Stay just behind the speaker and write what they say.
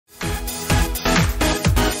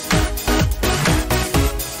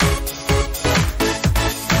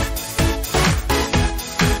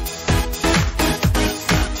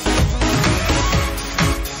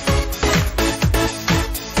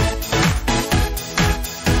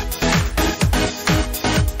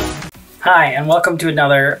Hi, and welcome to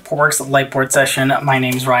another Portworx Lightboard session. My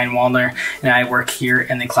name is Ryan Wallner, and I work here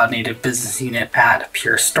in the Cloud Native Business Unit at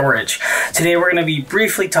Pure Storage. Today we're going to be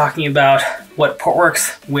briefly talking about what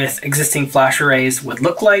Portworx with existing flash arrays would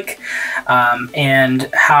look like, and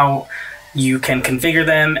how you can configure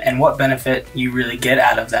them and what benefit you really get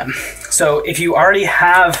out of them. So if you already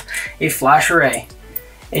have a flash array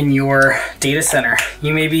in your data center,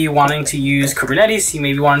 you may be wanting to use Kubernetes, you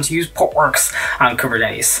may be wanting to use Portworx on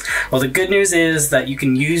Kubernetes. Well, the good news is that you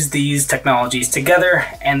can use these technologies together,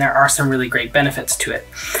 and there are some really great benefits to it.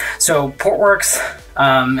 So Portworx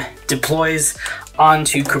deploys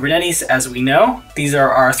onto Kubernetes, as we know. These are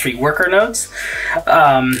our 3 worker nodes.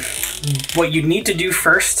 What you need to do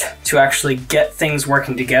first to actually get things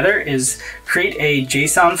working together is create a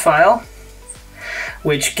JSON file,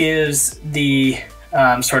 which gives the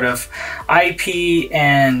sort of IP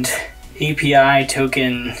and API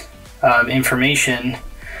token information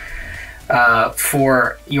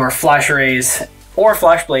for your flash arrays, or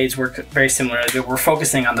flash blades work very similar, but we're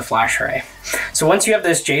focusing on the flash array. So once you have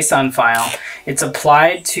this JSON file, it's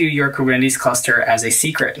applied to your Kubernetes cluster as a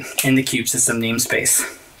secret in the kubesystem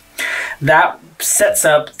namespace. That sets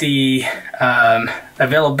up the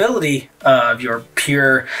availability of your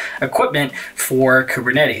Pure equipment for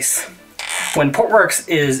Kubernetes. When Portworx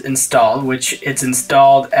is installed, which it's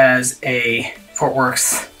installed as a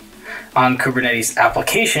Portworx on Kubernetes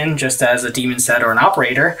application, just as a daemon set or an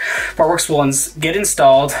operator, Portworx will get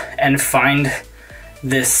installed and find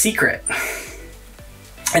this secret.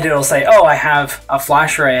 And it'll say, oh, I have a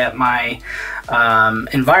flash array at my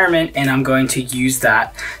environment, and I'm going to use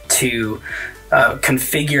that to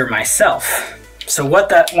configure myself. So what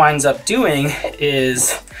that winds up doing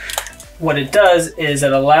is, what it does is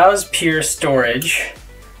it allows Pure Storage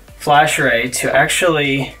FlashArray to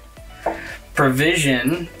actually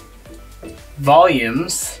provision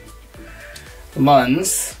volumes,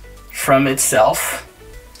 LUNs, from itself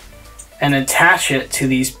and attach it to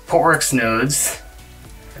these Portworx nodes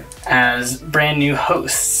as brand new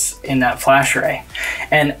hosts in that FlashArray.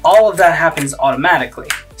 And all of that happens automatically.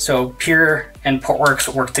 So Pure and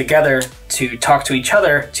Portworx work together to talk to each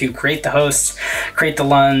other to create the hosts, create the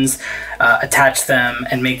LUNs, attach them,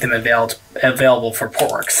 and make them available for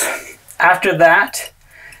Portworx. After that,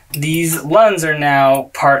 these LUNs are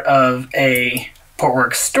now part of a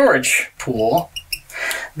Portworx storage pool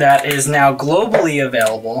that is now globally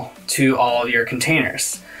available to all of your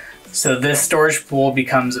containers. So this storage pool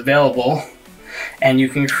becomes available, and you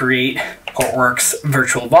can create Portworx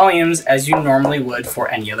virtual volumes as you normally would for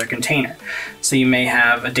any other container. So you may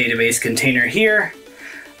have a database container here,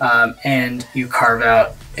 and you carve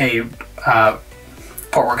out a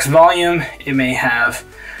Portworx volume. It may have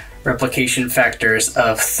replication factors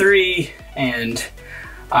of 3 and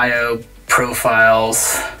IO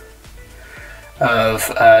profiles of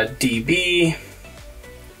DB,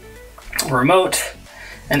 remote,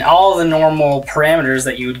 and all the normal parameters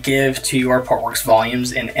that you would give to your Portworx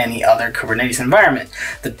volumes in any other Kubernetes environment.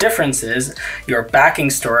 The difference is your backing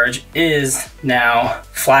storage is now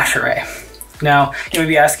FlashArray. Now, you may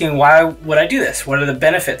be asking, why would I do this? What are the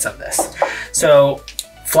benefits of this? So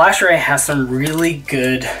FlashArray has some really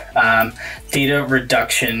good data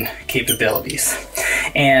reduction capabilities.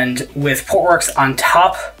 And with Portworx on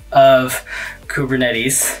top of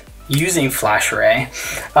Kubernetes, using FlashArray,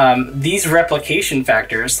 these replication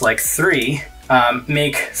factors, like 3,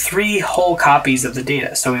 make 3 whole copies of the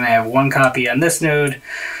data. So we may have 1 copy on this node,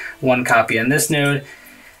 1 copy on this node,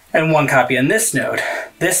 and 1 copy on this node.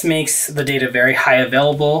 This makes the data very highly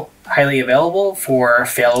available for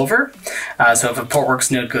failover. So if a Portworx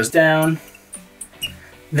node goes down,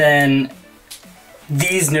 then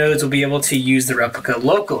these nodes will be able to use the replica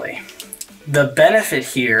locally. The benefit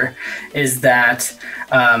here is that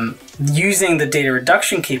using the data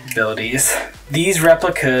reduction capabilities, these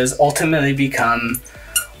replicas ultimately become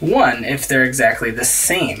 1 if they're exactly the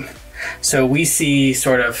same. So we see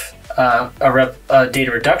sort of a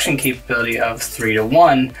data reduction capability of 3 to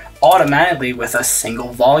 1 automatically with a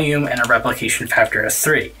single volume and a replication factor of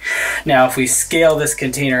 3. Now, if we scale this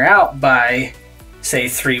container out by, say,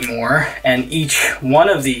 3 more, and each one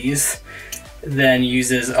of these then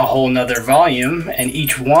uses a whole nother volume, and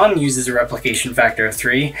each one uses a replication factor of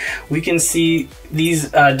 3, we can see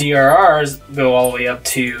these DRRs go all the way up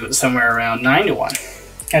to somewhere around 9 to 1.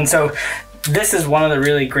 And so this is one of the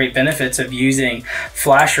really great benefits of using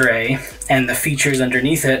FlashArray and the features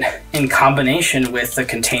underneath it in combination with the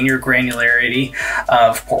container granularity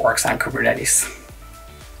of Portworx on Kubernetes.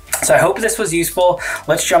 So I hope this was useful.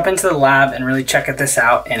 Let's jump into the lab and really check this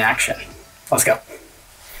out in action. Let's go.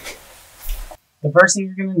 The first thing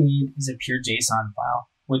you're going to need is a pure JSON file,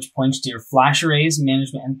 which points to your FlashArray's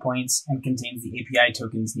management endpoints and contains the API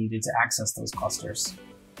tokens needed to access those clusters.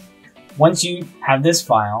 Once you have this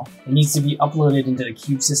file, it needs to be uploaded into the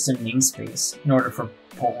kubesystem namespace in order for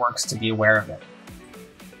Portworx to be aware of it.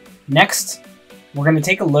 Next, we're going to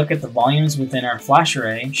take a look at the volumes within our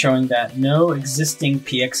FlashArray, showing that no existing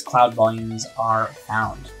PX cloud volumes are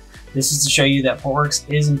found. This is to show you that Portworx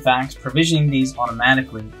is in fact provisioning these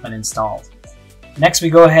automatically when installed. Next, we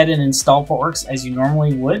go ahead and install Portworx as you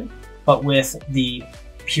normally would, but with the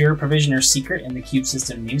Pure Provisioner secret in the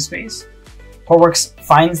kubesystem namespace. Portworx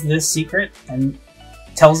finds this secret and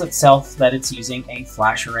tells itself that it's using a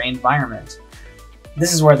FlashArray environment.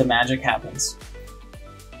 This is where the magic happens.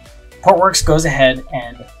 Portworx goes ahead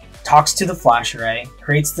and talks to the FlashArray,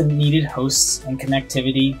 creates the needed hosts and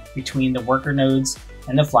connectivity between the worker nodes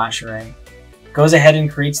and the FlashArray, goes ahead and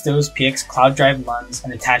creates those PX Cloud Drive LUNs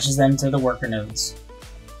and attaches them to the worker nodes.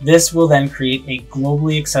 This will then create a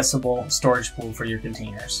globally accessible storage pool for your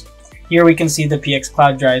containers. Here we can see the PX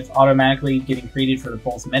Cloud Drive automatically getting created for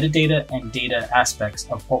both metadata and data aspects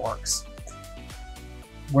of Portworx.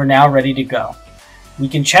 We're now ready to go. We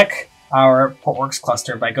can check our Portworx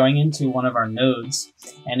cluster by going into one of our nodes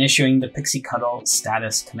and issuing the pixie-cuddle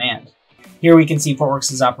status command. Here we can see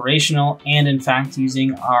Portworx is operational and in fact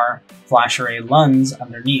using our FlashArray LUNs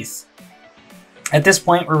underneath. At this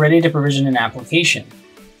point, we're ready to provision an application.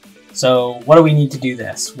 So what do we need to do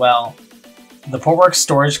this? Well, the Portworx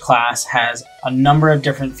storage class has a number of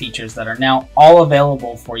different features that are now all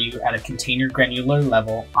available for you at a container granular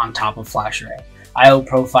level on top of FlashArray. IO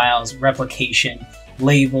profiles, replication,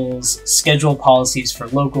 labels, schedule policies for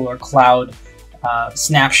local or cloud,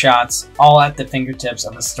 snapshots, all at the fingertips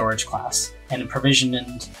of a storage class and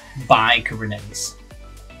provisioned by Kubernetes.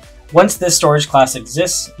 Once this storage class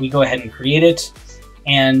exists, we go ahead and create it,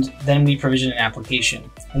 and then we provision an application.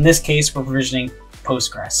 In this case, we're provisioning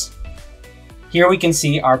Postgres. Here we can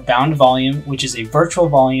see our bound volume, which is a virtual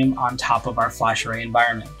volume on top of our FlashArray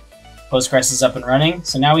environment. Postgres is up and running,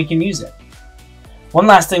 so now we can use it. One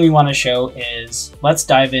last thing we want to show is, let's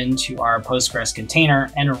dive into our Postgres container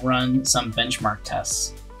and run some benchmark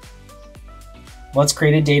tests. Let's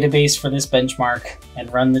create a database for this benchmark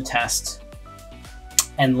and run the test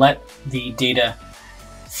and let the data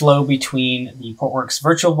flow between the Portworx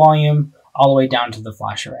virtual volume all the way down to the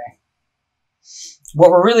FlashArray.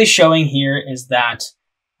 What we're really showing here is that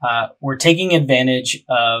we're taking advantage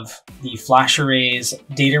of the FlashArray's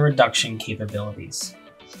data reduction capabilities.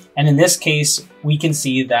 And in this case, we can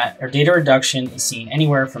see that our data reduction is seen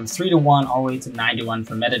anywhere from 3:1 all the way to 9:1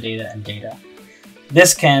 for metadata and data.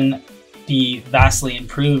 This can be vastly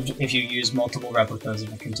improved if you use multiple replicas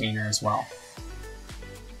in a container as well.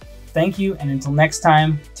 Thank you, and until next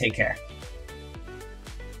time, take care.